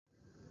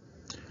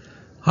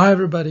Hi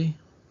everybody,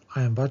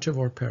 I am Vache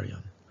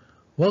Vorperian.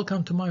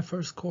 Welcome to my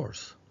first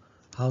course,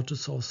 How to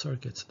Solve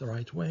Circuits the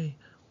Right Way,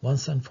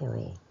 Once and for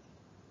All.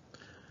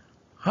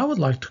 I would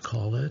like to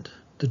call it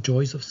the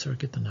joys of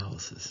circuit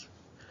analysis,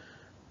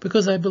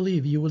 because I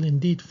believe you will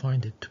indeed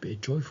find it to be a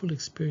joyful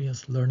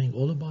experience learning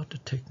all about the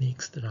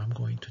techniques that I'm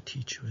going to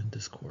teach you in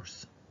this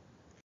course.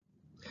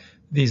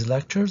 These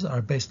lectures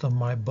are based on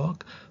my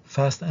book,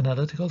 Fast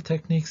Analytical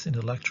Techniques in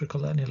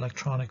Electrical and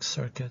Electronic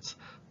Circuits,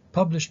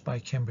 published by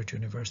Cambridge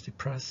University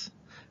Press,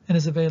 and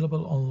is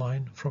available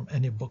online from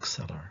any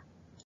bookseller.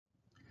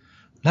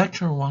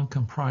 Lecture 1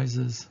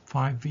 comprises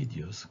 5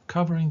 videos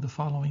covering the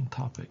following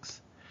topics: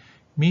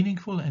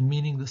 meaningful and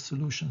meaningless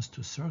solutions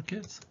to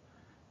circuits,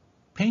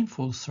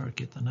 painful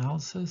circuit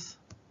analysis,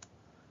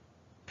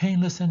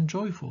 painless and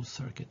joyful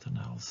circuit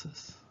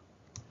analysis,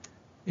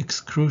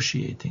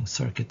 excruciating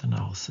circuit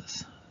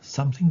analysis,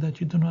 something that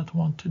you do not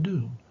want to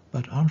do,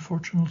 but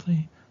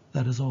unfortunately,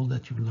 that is all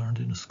that you've learned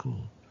in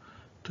school.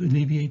 To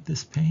alleviate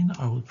this pain,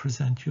 I will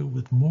present you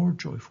with more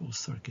joyful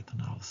circuit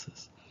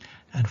analysis.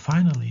 And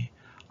finally,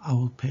 I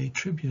will pay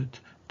tribute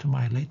to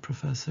my late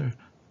professor,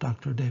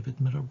 Dr. David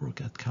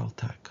Middlebrook at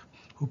Caltech,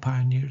 who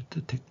pioneered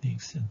the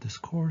techniques in this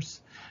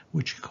course,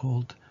 which he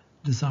called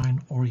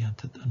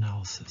design-oriented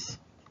analysis.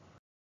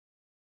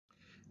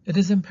 It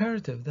is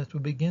imperative that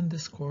we begin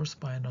this course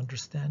by an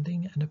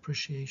understanding and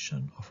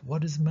appreciation of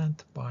what is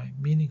meant by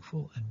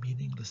meaningful and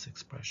meaningless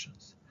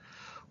expressions.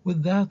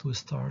 With that, we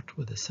start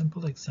with a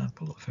simple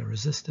example of a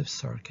resistive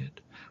circuit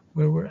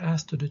where we're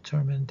asked to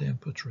determine the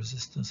input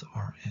resistance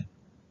Rn.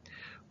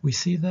 We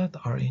see that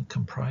Rn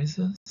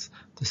comprises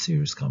the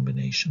series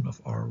combination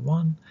of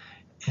R1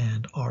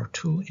 and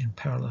R2 in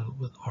parallel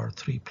with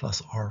R3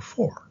 plus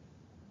R4.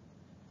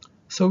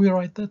 So we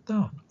write that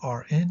down.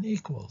 Rn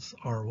equals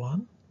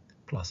R1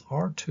 plus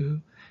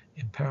R2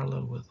 in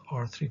parallel with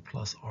R3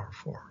 plus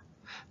R4.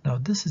 Now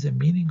this is a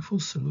meaningful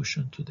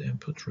solution to the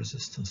input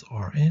resistance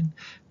Rn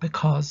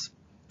because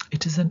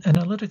it is an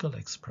analytical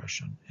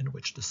expression in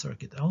which the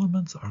circuit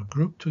elements are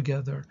grouped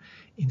together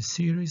in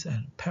series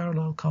and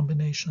parallel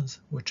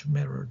combinations which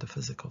mirror the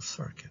physical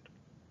circuit.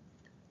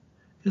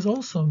 It is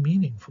also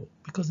meaningful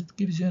because it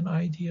gives you an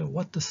idea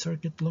what the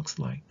circuit looks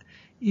like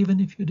even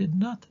if you did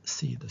not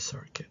see the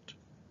circuit,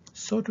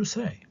 so to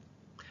say.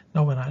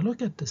 Now when I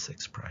look at this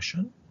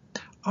expression,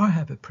 I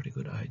have a pretty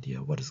good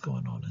idea what is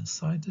going on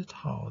inside it,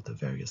 how the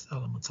various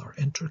elements are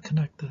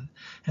interconnected,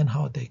 and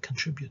how they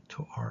contribute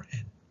to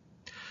Rn.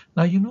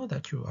 Now you know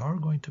that you are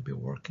going to be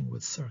working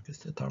with circuits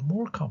that are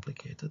more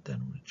complicated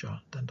than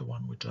the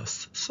one we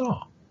just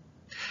saw.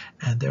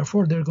 And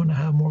therefore they're going to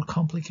have more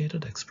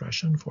complicated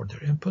expression for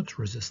their input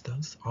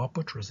resistance,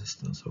 output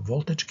resistance, a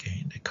voltage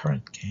gain, a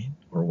current gain,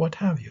 or what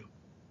have you.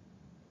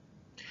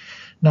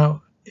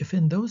 Now, if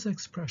in those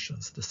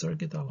expressions the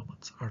circuit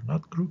elements are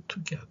not grouped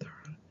together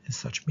in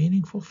such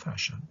meaningful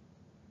fashion,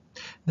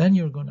 then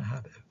you're going to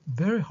have a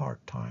very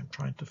hard time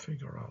trying to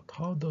figure out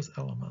how those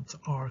elements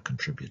are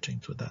contributing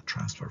to that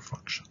transfer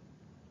function.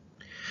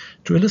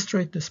 To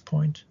illustrate this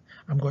point,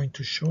 I'm going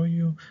to show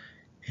you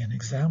an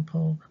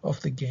example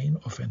of the gain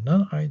of a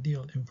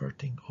non-ideal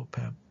inverting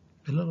op-amp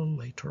a little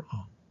later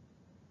on.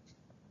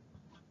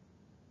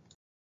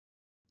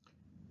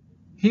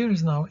 Here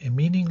is now a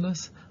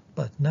meaningless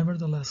but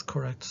nevertheless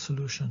correct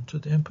solution to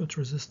the input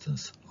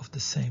resistance of the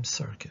same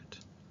circuit.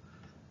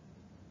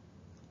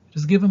 It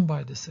is given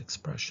by this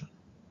expression.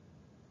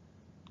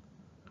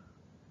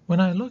 When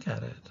I look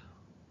at it,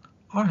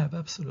 I have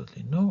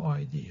absolutely no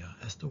idea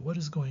as to what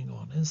is going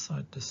on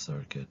inside this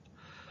circuit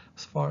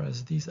as far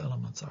as these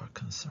elements are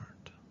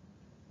concerned.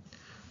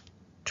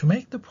 To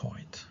make the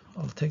point,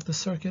 I'll take the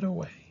circuit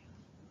away.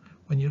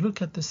 When you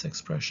look at this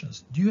expression,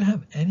 do you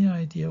have any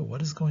idea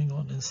what is going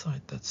on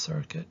inside that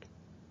circuit?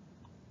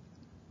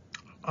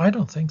 I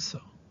don't think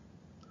so.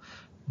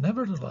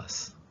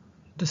 Nevertheless,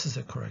 this is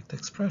a correct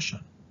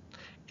expression.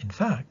 In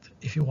fact,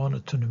 if you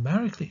wanted to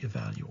numerically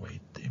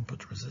evaluate the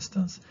input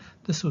resistance,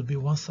 this would be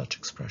one such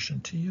expression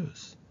to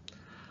use.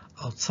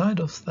 Outside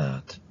of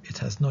that, it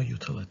has no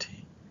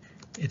utility.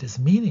 It is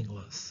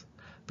meaningless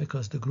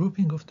because the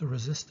grouping of the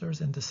resistors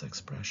in this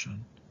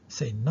expression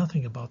say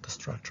nothing about the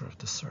structure of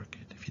the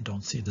circuit. If you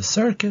don't see the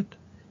circuit,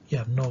 you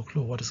have no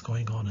clue what is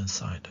going on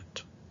inside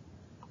it.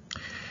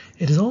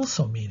 It is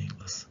also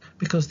meaningless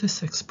because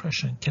this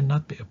expression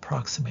cannot be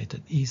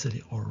approximated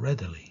easily or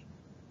readily.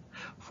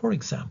 For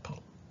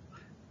example,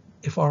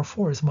 if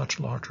R4 is much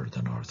larger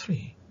than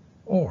R3,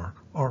 or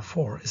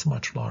R4 is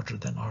much larger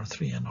than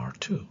R3 and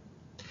R2,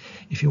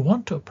 if you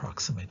want to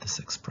approximate this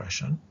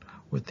expression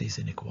with these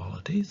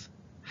inequalities,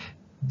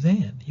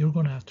 then you're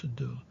going to have to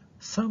do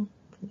some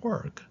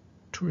work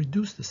to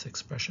reduce this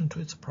expression to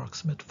its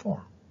approximate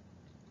form.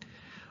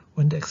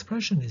 When the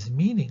expression is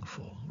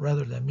meaningful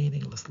rather than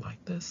meaningless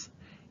like this,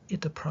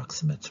 it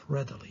approximates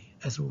readily,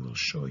 as we will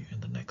show you in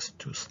the next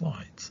 2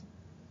 slides.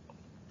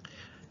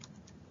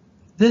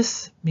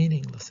 This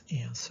meaningless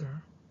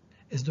answer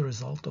is the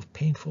result of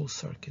painful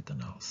circuit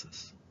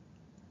analysis,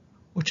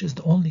 which is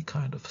the only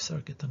kind of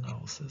circuit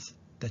analysis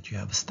that you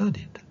have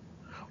studied,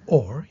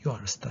 or you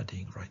are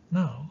studying right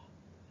now,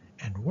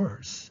 And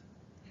worse,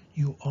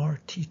 you are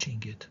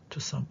teaching it to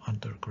some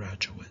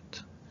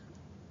undergraduate.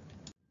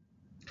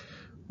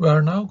 We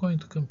are now going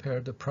to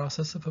compare the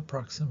process of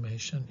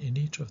approximation in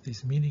each of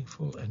these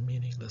meaningful and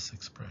meaningless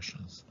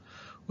expressions.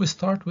 We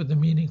start with the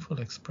meaningful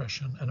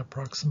expression and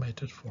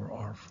approximate it for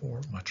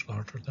R4 much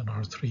larger than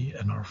R3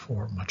 and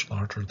R4 much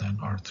larger than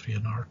R3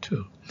 and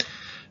R2.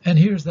 And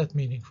here's that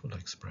meaningful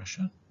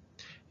expression,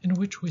 in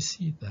which we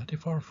see that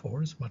if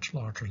R4 is much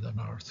larger than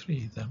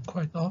R3, then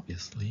quite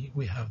obviously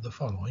we have the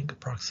following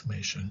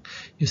approximation.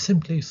 You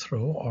simply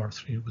throw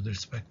R3 with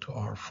respect to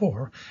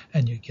R4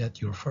 and you get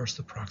your first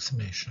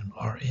approximation.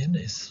 Rn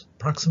is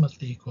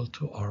approximately equal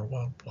to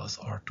R1 plus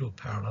R2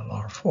 parallel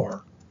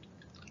R4.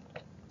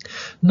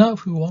 Now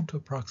if we want to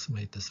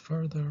approximate this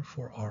further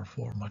for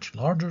R4 much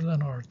larger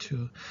than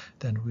R2,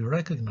 then we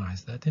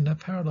recognize that in a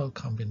parallel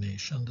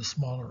combination the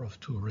smaller of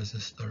two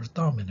resistors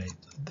dominate.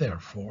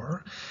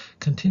 Therefore,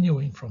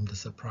 continuing from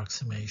this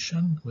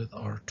approximation with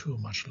R2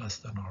 much less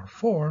than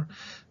R4,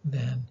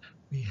 then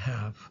we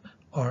have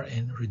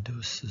Rn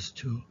reduces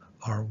to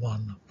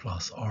R1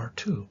 plus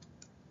R2.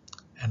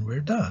 And we're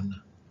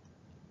done.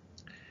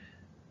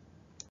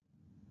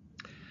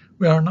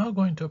 We are now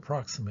going to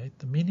approximate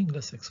the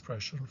meaningless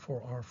expression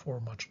for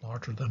R4 much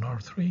larger than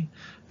R3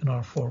 and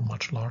R4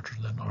 much larger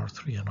than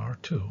R3 and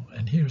R2.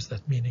 And here's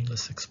that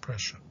meaningless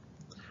expression.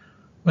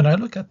 When I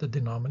look at the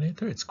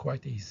denominator, it's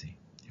quite easy.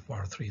 If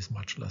R3 is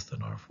much less than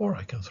R4,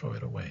 I can throw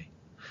it away.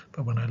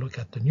 But when I look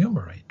at the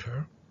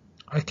numerator,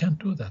 I can't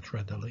do that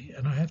readily,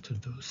 and I have to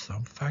do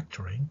some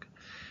factoring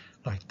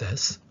like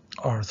this.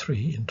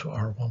 R3 into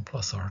R1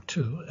 plus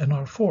R2 and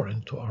R4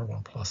 into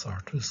R1 plus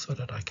R2 so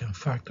that I can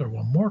factor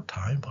one more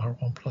time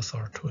R1 plus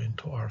R2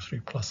 into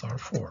R3 plus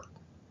R4.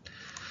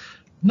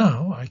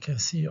 Now I can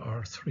see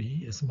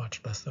R3 is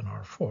much less than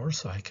R4,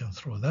 so I can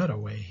throw that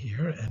away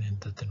here and in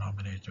the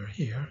denominator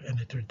here, and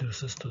it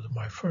reduces to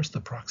my first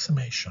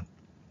approximation.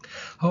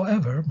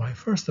 However, my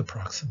first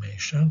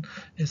approximation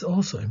is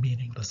also a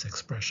meaningless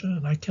expression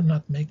and I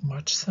cannot make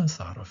much sense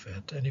out of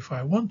it. And if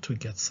I want to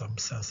get some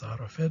sense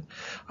out of it,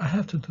 I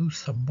have to do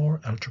some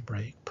more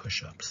algebraic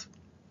push-ups.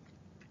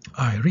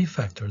 I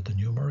refactor the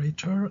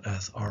numerator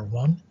as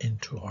R1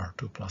 into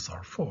R2 plus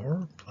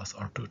R4 plus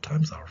R2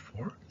 times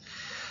R4,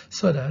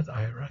 so that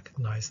I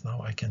recognize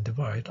now I can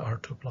divide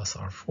R2 plus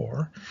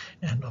R4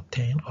 and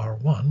obtain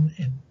R1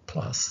 in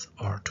plus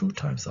R2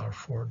 times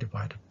R4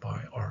 divided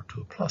by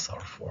R2 plus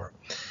R4,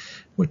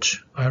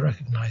 which I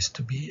recognize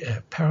to be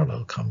a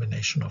parallel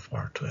combination of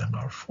R2 and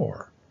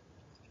R4.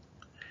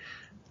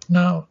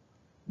 Now,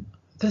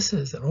 this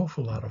is an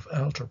awful lot of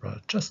algebra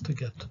just to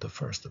get to the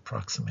first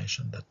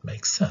approximation that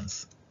makes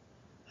sense.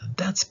 And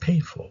that's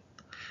painful.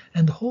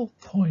 And the whole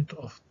point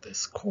of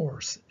this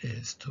course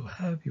is to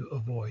have you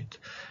avoid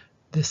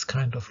this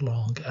kind of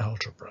long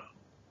algebra,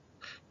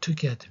 to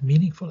get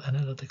meaningful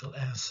analytical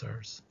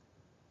answers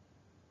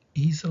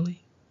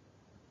easily,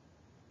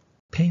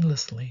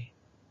 painlessly,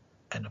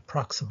 and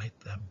approximate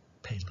them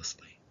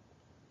painlessly.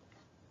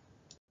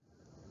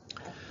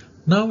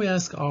 Now we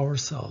ask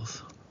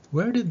ourselves,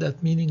 where did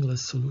that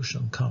meaningless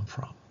solution come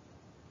from?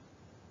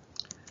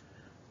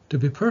 To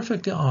be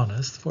perfectly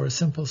honest, for a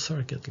simple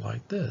circuit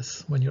like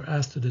this, when you're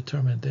asked to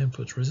determine the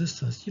input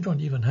resistance, you don't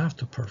even have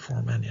to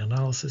perform any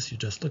analysis. You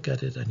just look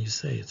at it and you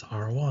say it's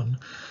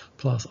R1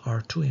 plus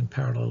R2 in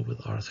parallel with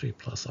R3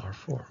 plus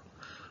R4.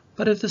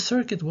 But if the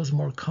circuit was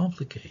more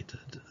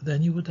complicated,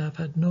 then you would have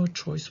had no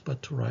choice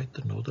but to write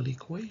the nodal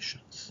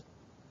equations.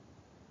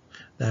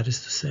 That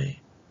is to say,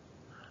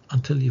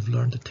 until you've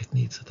learned the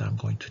techniques that I'm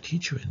going to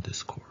teach you in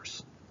this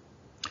course.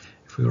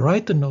 If we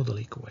write the nodal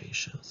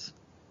equations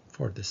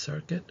for this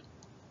circuit,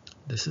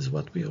 this is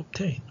what we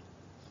obtain.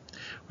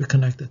 We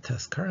connect the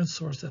test current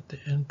source at the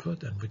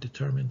input and we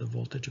determine the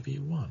voltage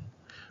V1.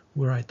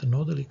 We write the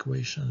nodal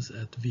equations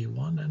at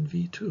V1 and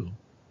V2.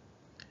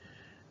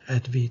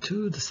 At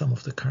V2, the sum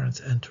of the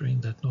currents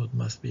entering that node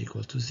must be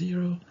equal to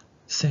 0.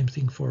 Same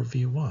thing for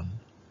V1.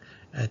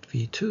 At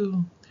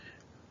V2,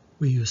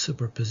 we use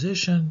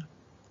superposition,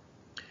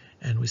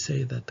 and we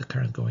say that the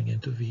current going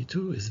into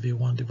V2 is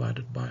V1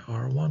 divided by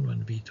R1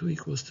 when V2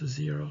 equals to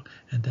 0,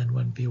 and then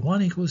when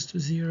V1 equals to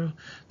 0,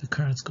 the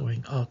currents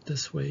going out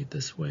this way,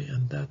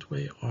 and that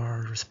way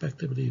are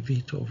respectively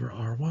V2 over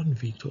R1,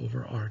 V2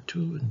 over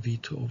R2, and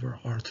V2 over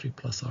R3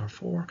 plus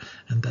R4,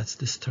 and that's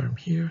this term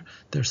here.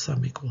 Their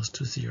sum equals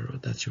to 0.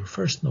 That's your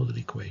first nodal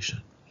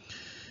equation.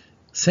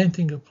 Same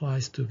thing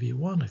applies to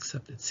V1,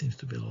 except it seems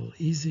to be a little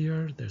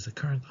easier. There's a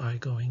current I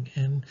going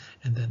in,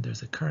 and then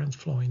there's a current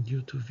flowing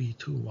due to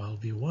V2 while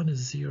V1 is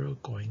 0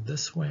 going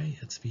this way.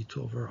 It's V2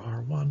 over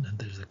R1, and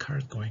there's a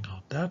current going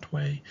out that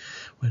way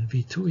when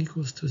V2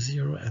 equals to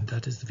 0, and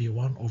that is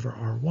V1 over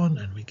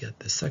R1, and we get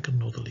the second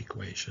nodal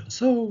equation.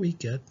 So we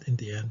get, in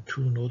the end,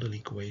 two nodal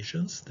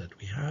equations that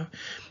we have,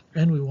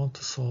 and we want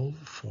to solve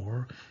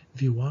for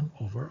V1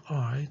 over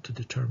I to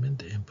determine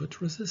the input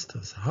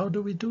resistance. How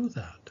do we do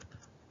that?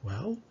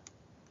 Well,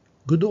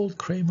 good old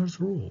Kramer's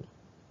rule.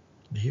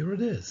 Here it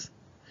is.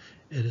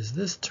 It is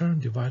this term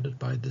divided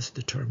by this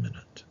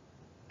determinant.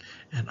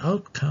 And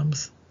out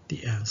comes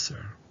the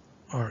answer,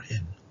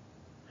 Rn.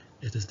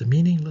 It is the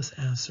meaningless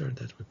answer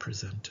that we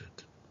presented.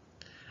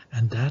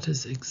 And that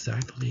is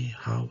exactly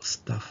how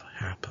stuff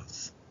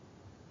happens.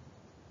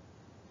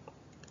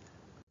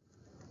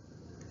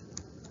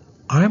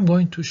 I am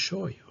going to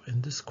show you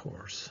in this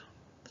course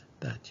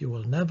that you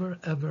will never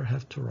ever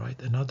have to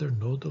write another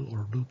nodal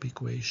or loop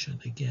equation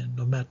again,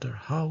 no matter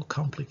how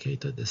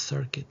complicated the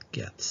circuit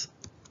gets.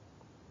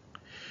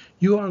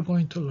 You are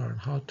going to learn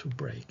how to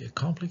break a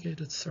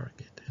complicated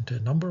circuit into a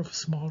number of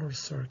smaller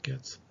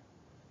circuits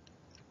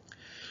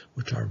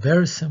which are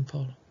very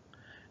simple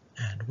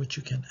and which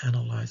you can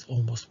analyze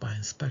almost by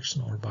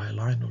inspection or by a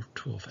line or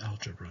two of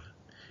algebra.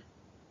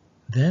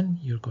 Then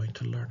you're going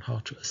to learn how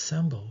to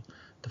assemble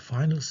the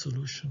final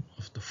solution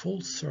of the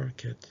full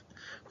circuit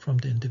from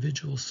the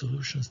individual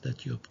solutions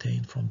that you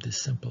obtain from these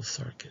simple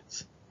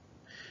circuits.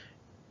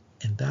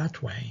 In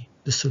that way,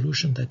 the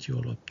solution that you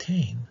will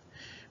obtain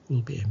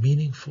will be a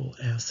meaningful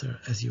answer,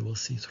 as you will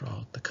see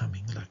throughout the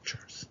coming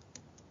lectures.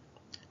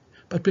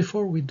 But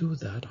before we do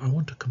that, I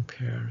want to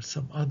compare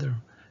some other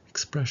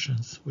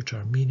expressions which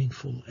are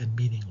meaningful and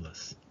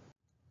meaningless.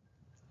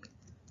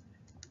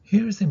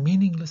 Here is a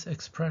meaningless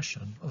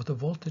expression of the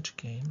voltage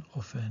gain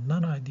of a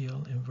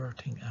non-ideal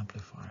inverting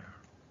amplifier.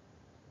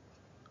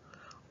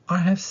 I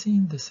have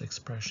seen this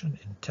expression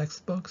in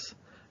textbooks,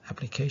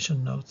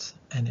 application notes,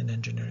 and in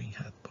engineering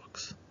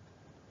handbooks.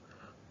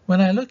 When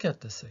I look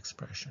at this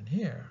expression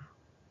here,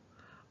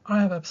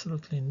 I have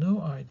absolutely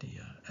no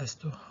idea as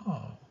to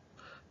how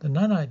the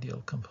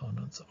non-ideal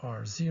components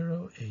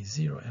R0,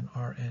 A0, and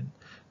Rn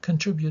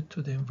contribute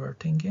to the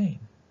inverting gain,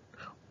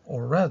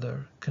 or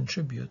rather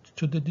contribute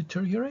to the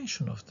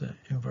deterioration of the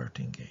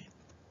inverting gain.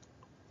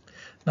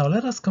 Now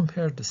let us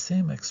compare the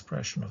same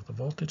expression of the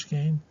voltage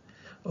gain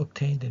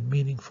obtained in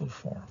meaningful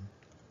form.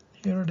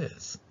 Here it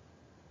is.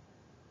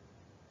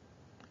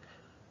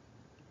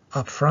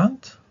 Up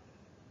front,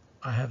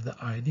 I have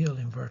the ideal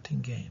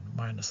inverting gain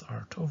minus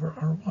R2 over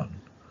R1,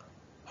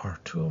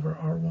 R2 over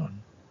R1,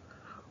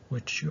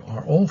 which you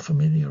are all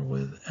familiar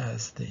with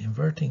as the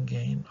inverting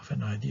gain of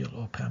an ideal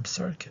op-amp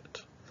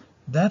circuit.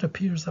 That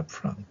appears up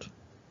front.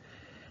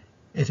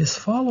 It is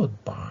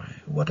followed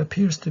by what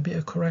appears to be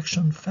a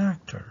correction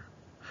factor,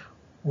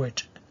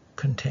 which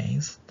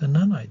contains the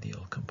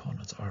non-ideal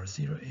components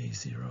R0,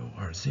 A0,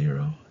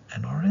 R0,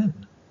 and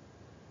Rn,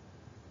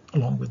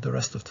 along with the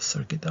rest of the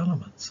circuit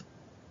elements.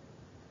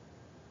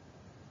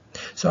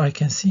 So I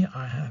can see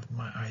I have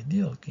my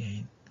ideal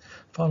gain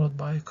followed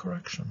by a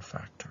correction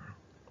factor,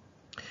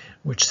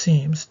 which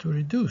seems to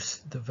reduce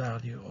the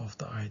value of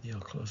the ideal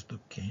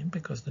closed-loop gain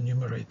because the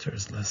numerator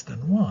is less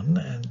than 1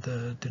 and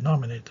the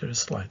denominator is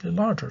slightly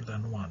larger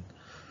than 1.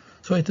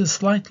 So it is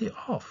slightly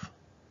off.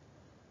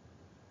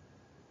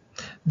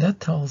 That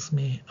tells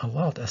me a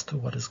lot as to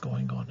what is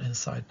going on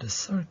inside the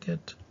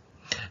circuit,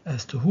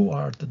 as to who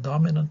are the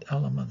dominant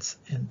elements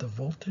in the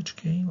voltage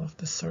gain of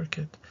the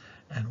circuit,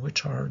 and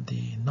which are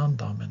the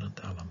non-dominant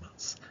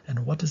elements,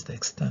 and what is the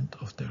extent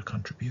of their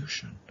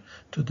contribution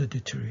to the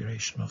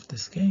deterioration of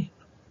this gain.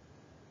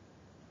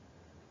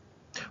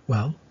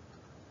 Well,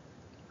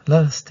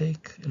 let us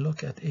take a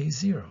look at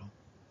A0.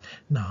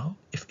 Now,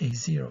 if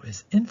A0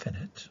 is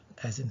infinite,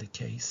 as in the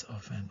case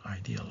of an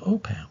ideal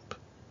op-amp,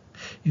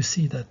 you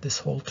see that this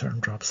whole term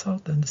drops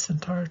out and this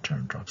entire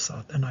term drops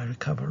out, and I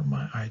recover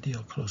my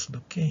ideal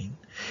closed-loop gain,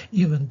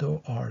 even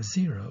though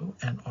R0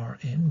 and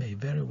Rn may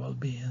very well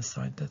be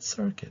inside that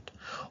circuit.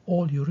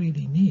 All you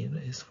really need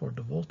is for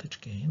the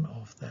voltage gain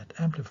of that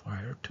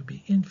amplifier to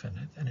be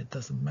infinite, and it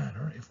doesn't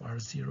matter if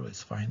R0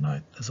 is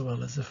finite as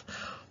well as if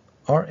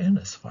Rn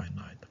is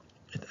finite.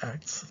 It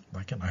acts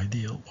like an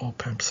ideal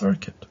op-amp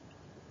circuit.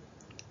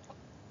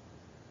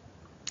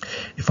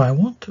 If I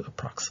want to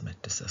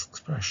approximate this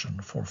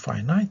expression for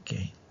finite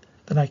gain,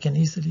 then I can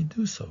easily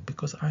do so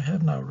because I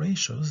have now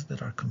ratios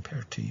that are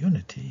compared to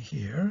unity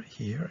here,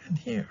 here, and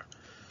here.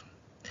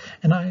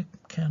 And I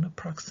can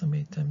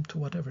approximate them to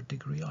whatever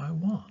degree I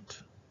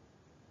want.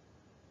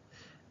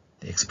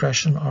 The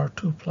expression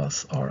R2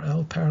 plus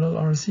RL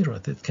parallel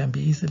R0, that can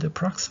be easily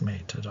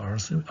approximated.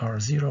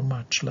 R0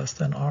 much less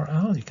than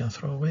RL, you can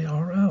throw away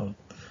RL.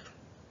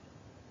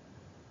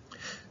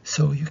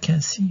 So you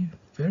can see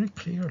very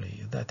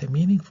clearly that a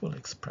meaningful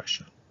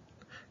expression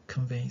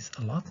conveys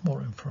a lot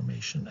more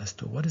information as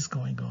to what is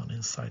going on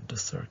inside the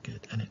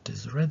circuit, and it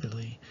is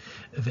readily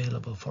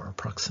available for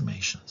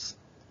approximations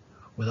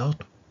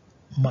without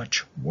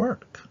much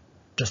work.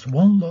 Just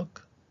one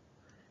look,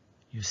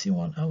 you see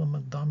one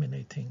element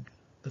dominating,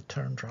 the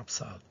term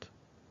drops out.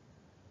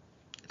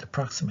 It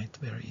approximates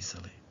very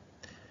easily.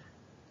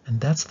 And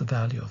that's the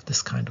value of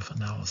this kind of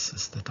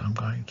analysis that I'm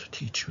going to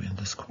teach you in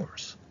this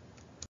course.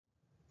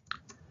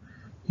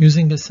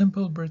 Using a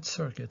simple bridge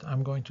circuit,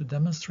 I'm going to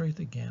demonstrate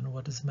again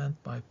what is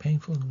meant by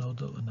painful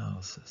nodal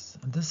analysis.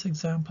 In this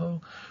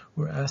example,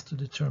 we're asked to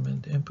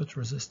determine the input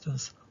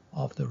resistance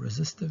of the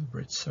resistive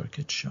bridge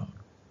circuit shown.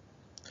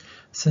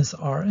 Since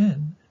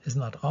Rn is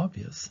not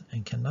obvious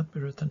and cannot be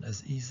written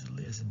as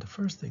easily as in the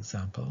first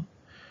example,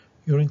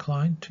 you're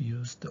inclined to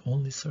use the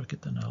only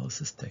circuit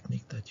analysis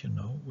technique that you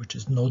know, which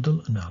is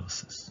nodal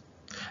analysis.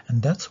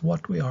 And that's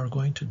what we are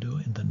going to do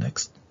in the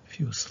next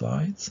few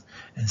slides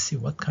and see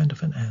what kind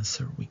of an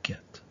answer we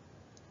get.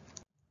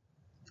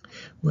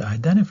 We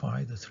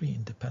identify the three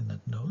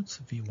independent nodes,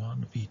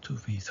 V1, V2,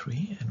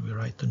 V3, and we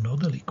write the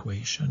nodal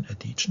equation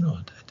at each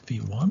node. At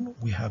V1,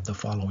 we have the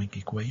following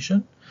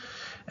equation.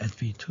 At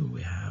V2,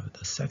 we have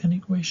the second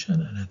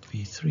equation, and at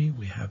V3,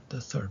 we have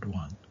the third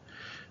one.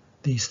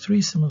 These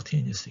three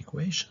simultaneous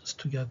equations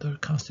together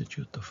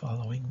constitute the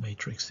following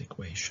matrix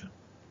equation.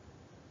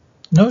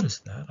 Notice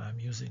that I'm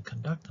using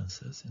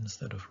conductances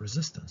instead of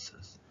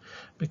resistances,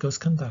 because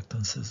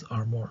conductances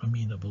are more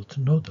amenable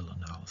to nodal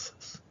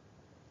analysis.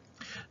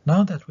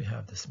 Now that we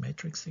have this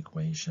matrix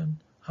equation,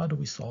 how do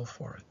we solve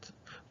for it?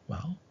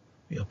 Well,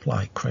 we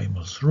apply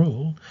Kramer's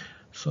rule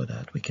so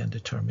that we can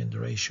determine the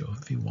ratio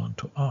of V1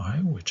 to I,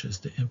 which is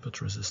the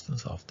input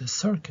resistance of this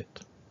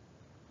circuit.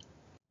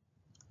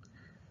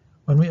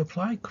 When we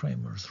apply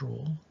Kramer's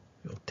rule,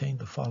 we obtain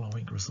the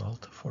following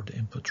result for the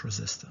input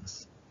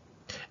resistance.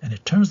 And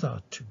it turns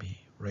out to be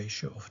a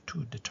ratio of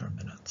two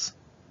determinants.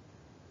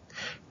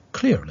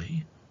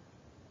 Clearly,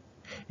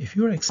 if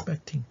you're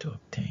expecting to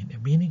obtain a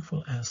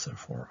meaningful answer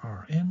for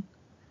Rn,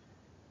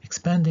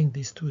 expanding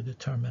these two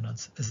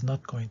determinants is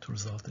not going to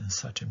result in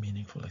such a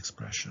meaningful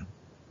expression.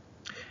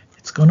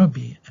 It's going to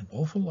be an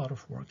awful lot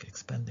of work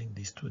expanding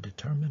these two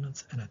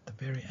determinants, and at the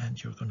very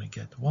end you're going to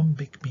get one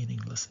big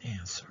meaningless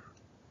answer.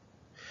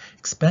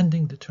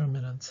 Expanding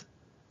determinants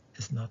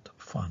is not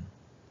fun,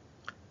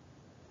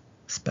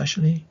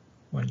 especially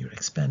when you're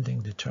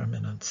expanding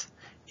determinants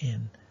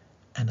in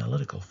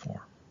analytical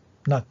form,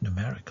 not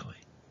numerically.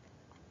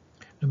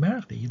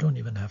 Numerically, you don't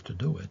even have to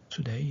do it.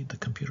 Today, the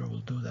computer will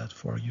do that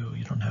for you.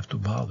 You don't have to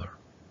bother.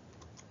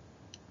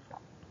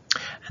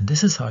 And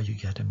this is how you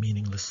get a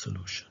meaningless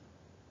solution.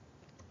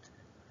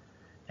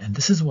 And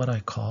this is what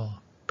I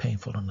call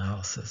painful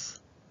analysis.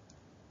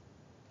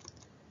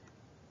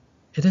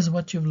 It is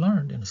what you've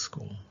learned in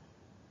school,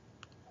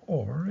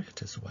 or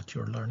it is what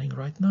you're learning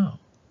right now.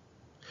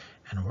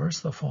 And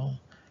worst of all,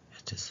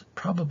 it is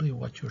probably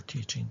what you're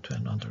teaching to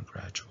an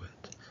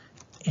undergraduate.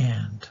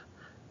 And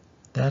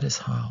that is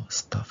how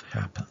stuff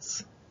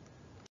happens.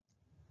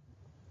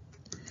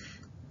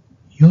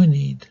 You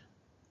need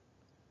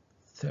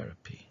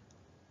therapy.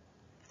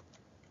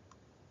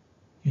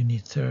 You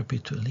need therapy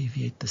to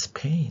alleviate this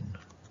pain.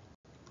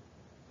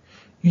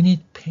 You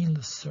need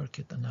painless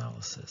circuit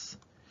analysis.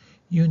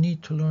 You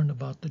need to learn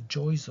about the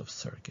joys of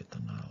circuit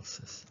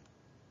analysis.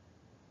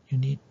 You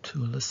need to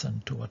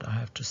listen to what I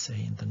have to say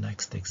in the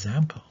next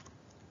example.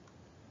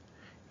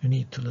 You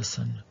need to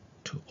listen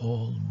to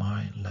all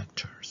my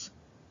lectures.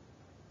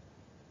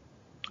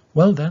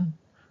 Well then,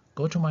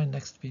 go to my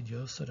next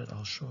video so that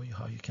I'll show you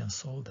how you can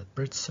solve that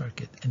bridge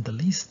circuit in the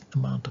least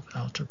amount of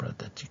algebra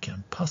that you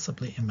can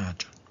possibly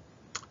imagine.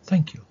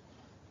 Thank you.